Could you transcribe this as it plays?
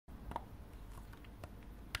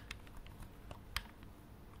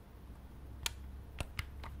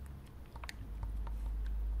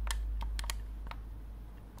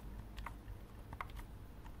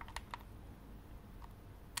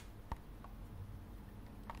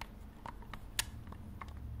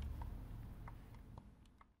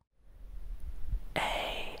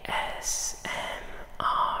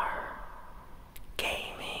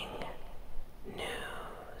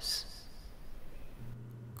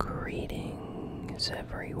Greetings,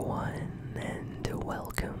 everyone, and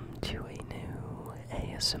welcome to a new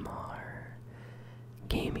ASMR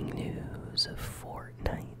Gaming News of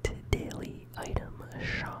Fortnite Daily Item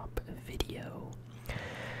Shop video.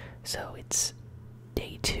 So it's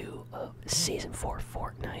day 2 of Season 4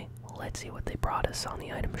 Fortnite. Let's see what they brought us on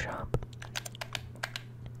the item shop.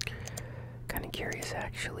 Kinda curious,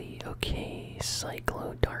 actually. Okay,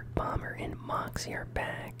 Cyclo, Dark Bomber, and Moxie are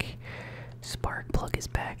back. Sparkplug is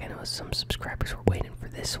back. I know some subscribers were waiting for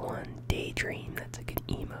this one. Daydream, that's a good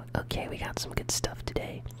emote. Okay, we got some good stuff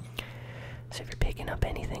today. So if you're picking up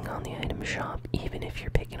anything on the item shop, even if you're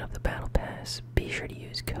picking up the battle pass, be sure to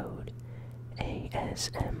use code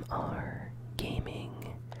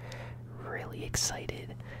ASMRGaming. Really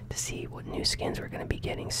excited to see what new skins we're going to be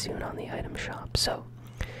getting soon on the item shop. So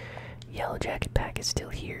Yellow Jacket Pack is still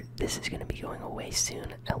here. This is going to be going away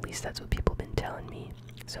soon. At least that's what people have been telling me.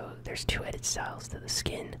 So there's 2 edit styles to the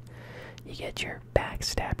skin. You get your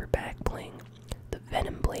Backstabber back bling, the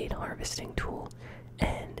Venom Blade harvesting tool,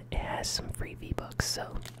 and it has some free V-Bucks.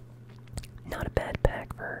 So not a bad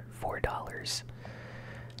pack for $4.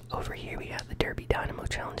 Over here we got the Derby Dynamo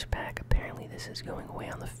Challenge Pack. Apparently this is going away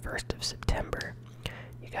on the 1st of September.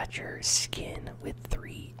 You got your skin with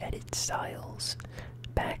 3 edit styles.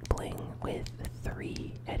 Back bling with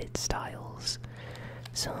 3 edit styles,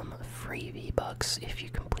 some free V-Bucks if you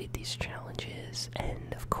complete these challenges,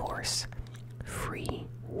 and of course, free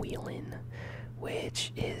wheelin',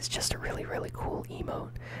 which is just a really cool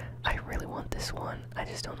emote. I really want this one. I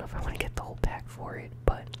just don't know if I want to get the whole pack for it,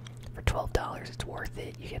 but for $12 it's worth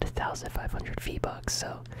it. You get 1,500 V-Bucks,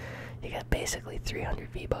 so you get basically 300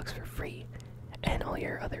 V-Bucks for free, and all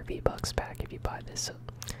your other V-Bucks back if you buy this. So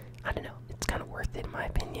I don't know, it's kind of worth it in my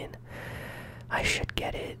opinion. I should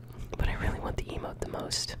get it, but I really want the emote the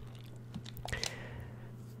most.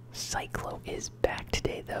 Cyclo is back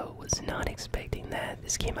today though, was not expecting that.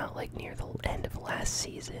 This came out like near the end of last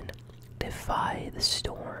season. Defy the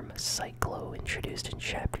Storm, Cyclo, introduced in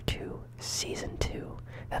Chapter 2, Season 2.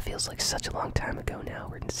 That feels like such a long time ago now,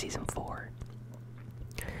 we're in Season 4.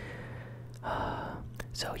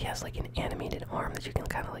 So he has like an animated arm that you can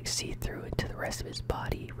kind of like see through into the rest of his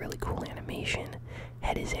body. Really cool animation.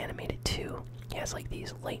 Head is animated too. He has like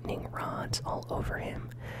these lightning rods all over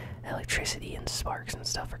him. Electricity and sparks and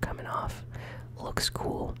stuff are coming off. Looks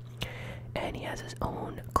cool. And he has his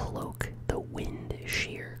own cloak, the Wind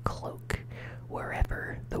Shear Cloak.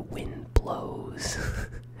 Wherever the wind blows.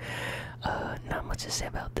 Not much to say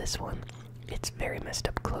about this one. It's very messed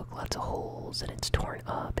up cloak, lots of holes, and it's torn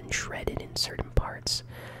up and shredded in certain parts.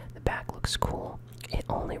 The back looks cool. It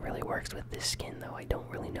only really works with this skin though. I don't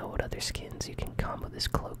really know what other skins you can combo this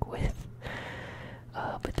cloak with.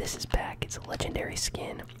 But this is back. It's a legendary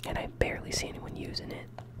skin, and I barely see anyone using it.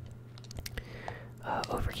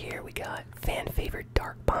 Over here we got fan favorite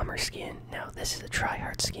Dark Bomber skin. Now this is a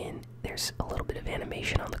tryhard skin. There's a little bit of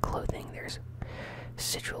animation on the clothing. There's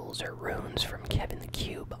sigils or runes from Kevin the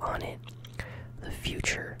Cube on it. The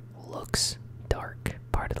future looks dark,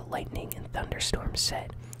 part of the lightning and thunderstorm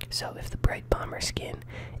set. So if the bright bomber skin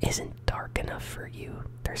isn't dark enough for you,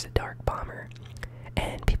 there's a dark bomber.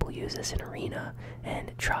 And people use this in arena,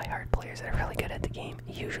 and tryhard players that are really good at the game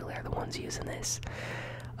usually are the ones using this.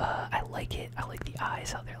 I like it. I like the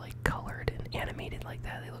eyes, how they're like colored and animated like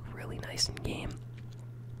that. They look really nice in game.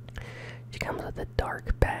 She comes with a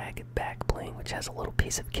dark back bling, which has a little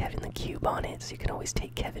piece of Kevin the Cube on it, so you can always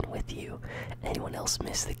take Kevin with you. Anyone else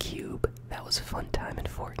miss the cube? That was a fun time in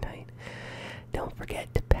Fortnite. Don't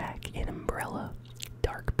forget to pack an umbrella.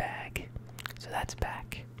 Dark bag. So that's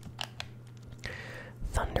back.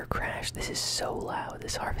 Thunder Crash. This is so loud.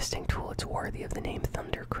 This harvesting tool, it's worthy of the name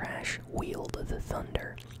Thunder Crash. Wield the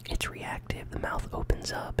thunder. It's reactive. The mouth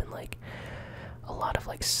opens up and like a lot of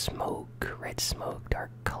like smoke, red smoke,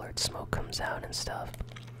 dark colored smoke comes out and stuff.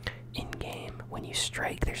 In game, when you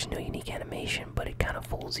strike, there's no unique animation, but it kind of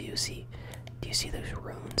fools you. See, do you see those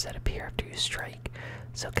runes that appear after you strike?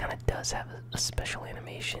 So it kind of does have a special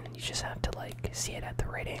animation. You just have to like see it at the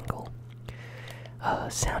right angle.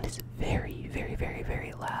 Sound is very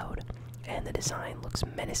loud, and the design looks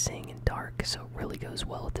menacing and dark, so it really goes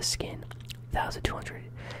well with the skin. 1,200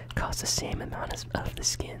 costs the same amount of the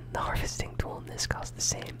skin. The harvesting tool in this costs the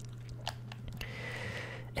same.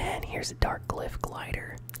 And here's a dark glyph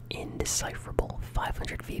glider, indecipherable,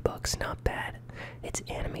 500 V-Bucks, not bad. It's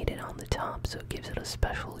animated on the top, so it gives it a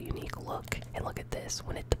special, unique look. And look at this,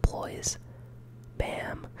 when it deploys,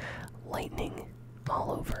 bam, lightning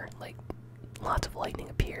all over, like lots of lightning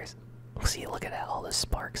appears. See, look at that, all the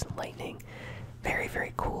sparks and lightning.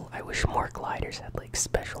 Very cool. I wish more gliders had like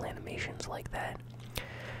special animations like that.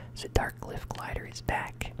 So Dark Glyph Glider is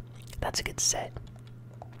back. that's a good set.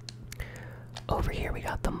 Over here we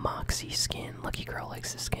got the Moxie skin. Lucky Girl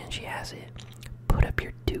likes the skin, she has it. Put Up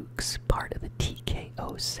Your Dukes, part of the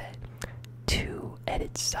TKO set. 2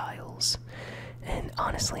 edit styles. And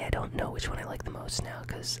honestly, I don't know which one I like the most now,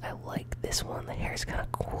 because I like this one. The hair is kind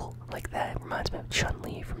of cool, like that. It reminds me of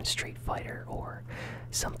Chun-Li from Street Fighter or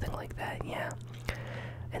something like that, yeah.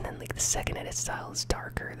 And then like the second edit style is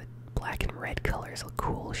darker. The black and red colors look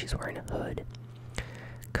cool. She's wearing a hood.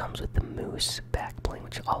 Comes with the Moose back bling,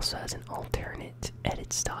 which also has an alternate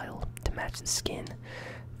edit style to match the skin.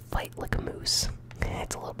 Fight like a moose.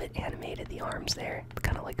 It's a little bit animated, the arms there,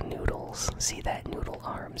 kind of like noodles. See that? Noodle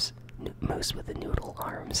arms. Moose with the noodle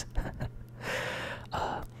arms.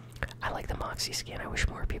 I like the Moxie skin. I wish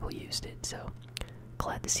more people used it, so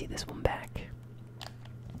glad to see this one back.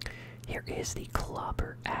 Here is the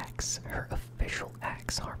Clobber Axe, her official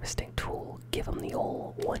axe harvesting tool. Give them the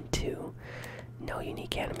old 1-2. No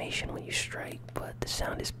unique animation when you strike, but the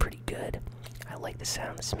sound is pretty good. I like the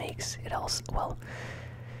sound this makes. It also, well,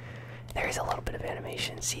 there is a little bit of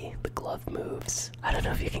animation. See, the glove moves. I don't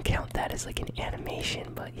know if you can count that as like an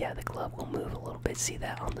animation, but yeah, the glove will move a little bit. See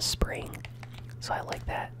that on the spring? So I like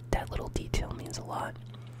that. That little detail means a lot.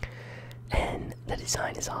 And the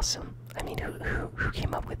design is awesome. I mean, who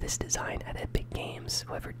came up with this design at Epic Games?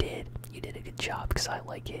 Whoever did, you did a good job because I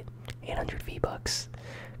like it. 800 V-Bucks.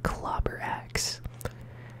 Clobber Axe.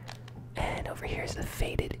 And over here is the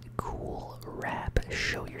Faded Cool Wrap.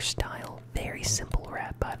 Show your style. Very simple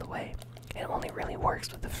wrap, by the way. It only really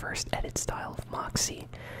works with the first edit style of Moxie.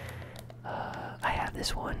 I have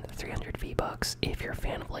this one, 300 V-Bucks. If you're a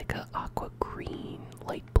fan of like a aqua green,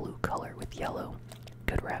 light blue color with yellow,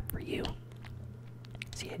 good wrap for you.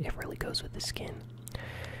 See, it really goes with the skin.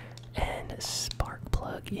 And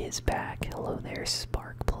Sparkplug is back. Hello there,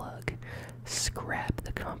 Sparkplug. Scrap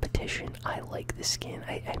the competition. I like this skin.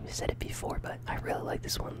 I've said it before, but I really like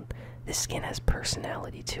this one. This skin has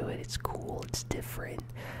personality to it. It's cool. It's different.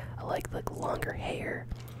 I like the longer hair.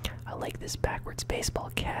 I like this backwards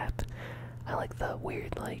baseball cap. I like the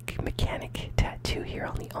weird like mechanic tattoo here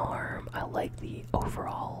on the arm. I like the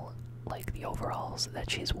overall, like the overalls that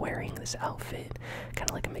she's wearing. This outfit, kind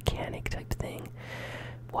of like a mechanic type thing.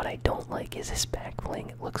 What I don't like is this back bling.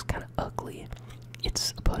 It looks kind of ugly. It's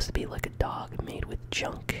supposed to be like a dog made with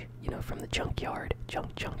junk, you know, from the junkyard,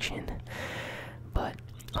 junk junction. But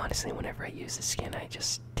honestly, whenever I use the skin, I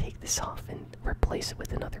just take this off and replace it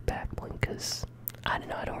with another back bling because I don't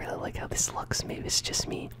know, I don't really like how this looks. Maybe it's just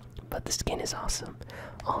me, but the skin is awesome.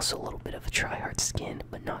 Also a little bit of a try-hard skin,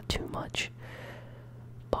 but not too much.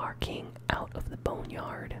 Barking Out of the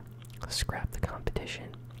Boneyard. Scrap the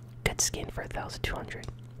competition. Good skin for 1,200.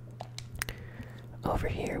 Over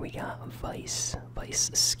here we got Vice.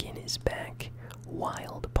 Vice skin is back.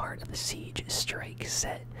 Wild, part of the Siege Strike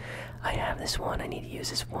set. I have this one. I need to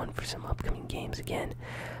use this one for some upcoming games again.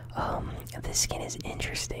 This skin is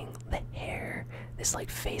interesting. The hair, this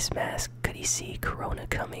like face mask. Could he see Corona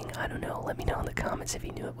coming? I don't know. Let me know in the comments if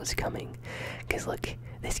he knew it was coming. Because look,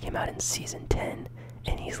 this came out in Season 10,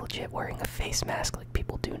 and he's legit wearing a face mask like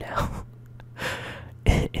people do now.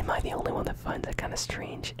 Am I the only one that finds that kind of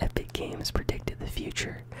strange? Epic Games predicted the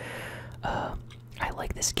future. I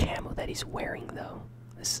like this camo that he's wearing though.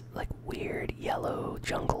 This like weird yellow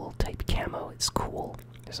jungle type camo. It's cool.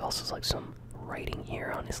 There's also like some writing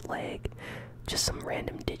here on his leg. Just some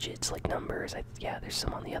random digits like numbers. Yeah, there's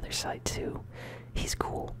some on the other side too. He's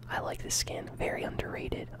cool. I like this skin. Very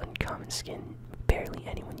underrated. Uncommon skin. Barely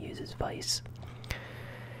anyone uses Vice.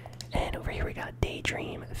 And over here we got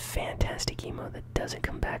Daydream, fantastic emo that doesn't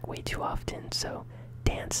come back way too often, so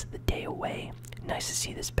Dance the Day Away. Nice to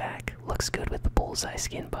see this back. Looks good with the bullseye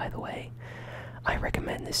skin, by the way. I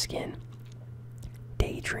recommend this skin.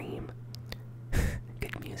 Daydream.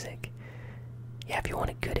 Good music. Yeah, if you want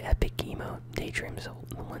a good epic emo, Daydream's the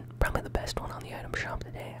one, probably the best one on the item shop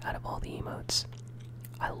today out of all the emotes.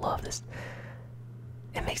 I love this.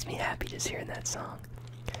 It makes me happy just hearing that song.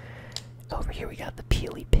 Over here we got the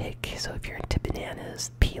Peely pick. So if you're into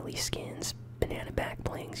bananas, Peely skins, banana back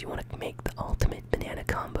blings, you want to make the ultimate banana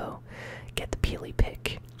combo, get the Peely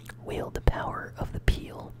pick. Wield the power of the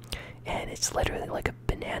peel. And it's literally like a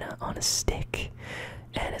banana on a stick.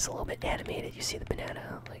 And it's a little bit animated. You see the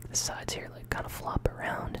banana, like the sides here, like kind of flop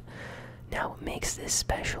around. Now what makes this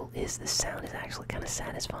special is the sound is actually kind of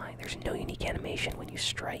satisfying. There's no unique animation when you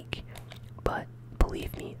strike, but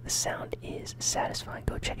believe me, the sound is satisfying.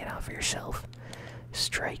 Go check it out for yourself.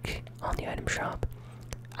 Strike on the item shop.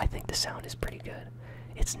 I think the sound is pretty good.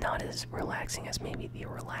 It's not as relaxing as maybe the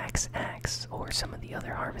Relax Axe or some of the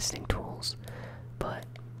other harvesting tools, but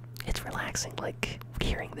it's relaxing. Like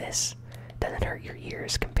hearing this doesn't hurt your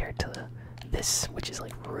ears compared to this, which is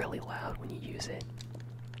like really loud when you use it.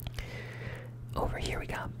 Over here we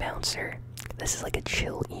got Bouncer. This is like a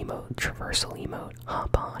chill emote, traversal emote.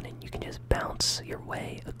 Hop on and you can just bounce your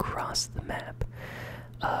way across the map.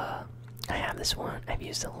 I have this one. I've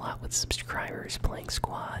used it a lot with subscribers playing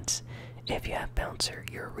squads. If you have Bouncer,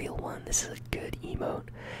 you're a real one. This is a good emote.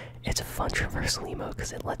 It's a fun traversal emote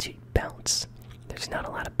because it lets you bounce. There's not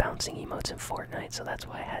a lot of bouncing emotes in Fortnite, so that's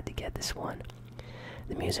why I had to get this one.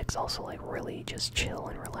 The music's also like really just chill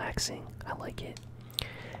and relaxing. I like it.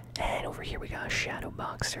 And over here we got a Shadow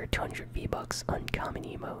Boxer, 200 V-Bucks, uncommon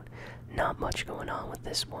emote. Not much going on with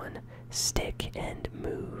this one. Stick and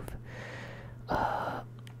move.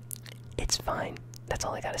 It's fine. That's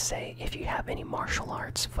all I gotta say. If you have any martial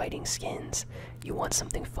arts fighting skins, you want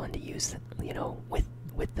something fun to use, you know, with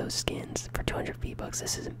those skins for 200 V-Bucks,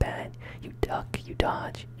 this isn't bad. You duck, you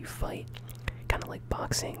dodge, you fight. Kind of like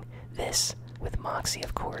boxing. This, with Moxie,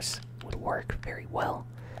 of course, would work very well.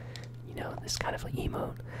 You know, this kind of like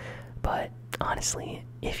emote. But honestly,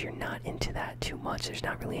 if you're not into that too much, there's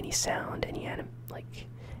not really any sound,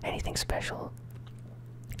 anything special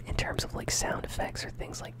in terms of like sound effects or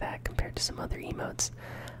things like that compared to some other emotes.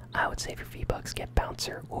 I would say for V-Bucks, get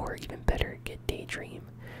Bouncer, or even better, get Daydream.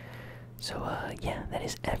 So yeah, that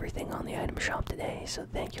is everything on the item shop today. So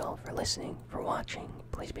thank you all for listening, for watching.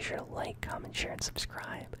 Please be sure to like, comment, share, and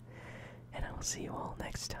subscribe. And I will see you all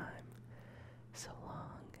next time.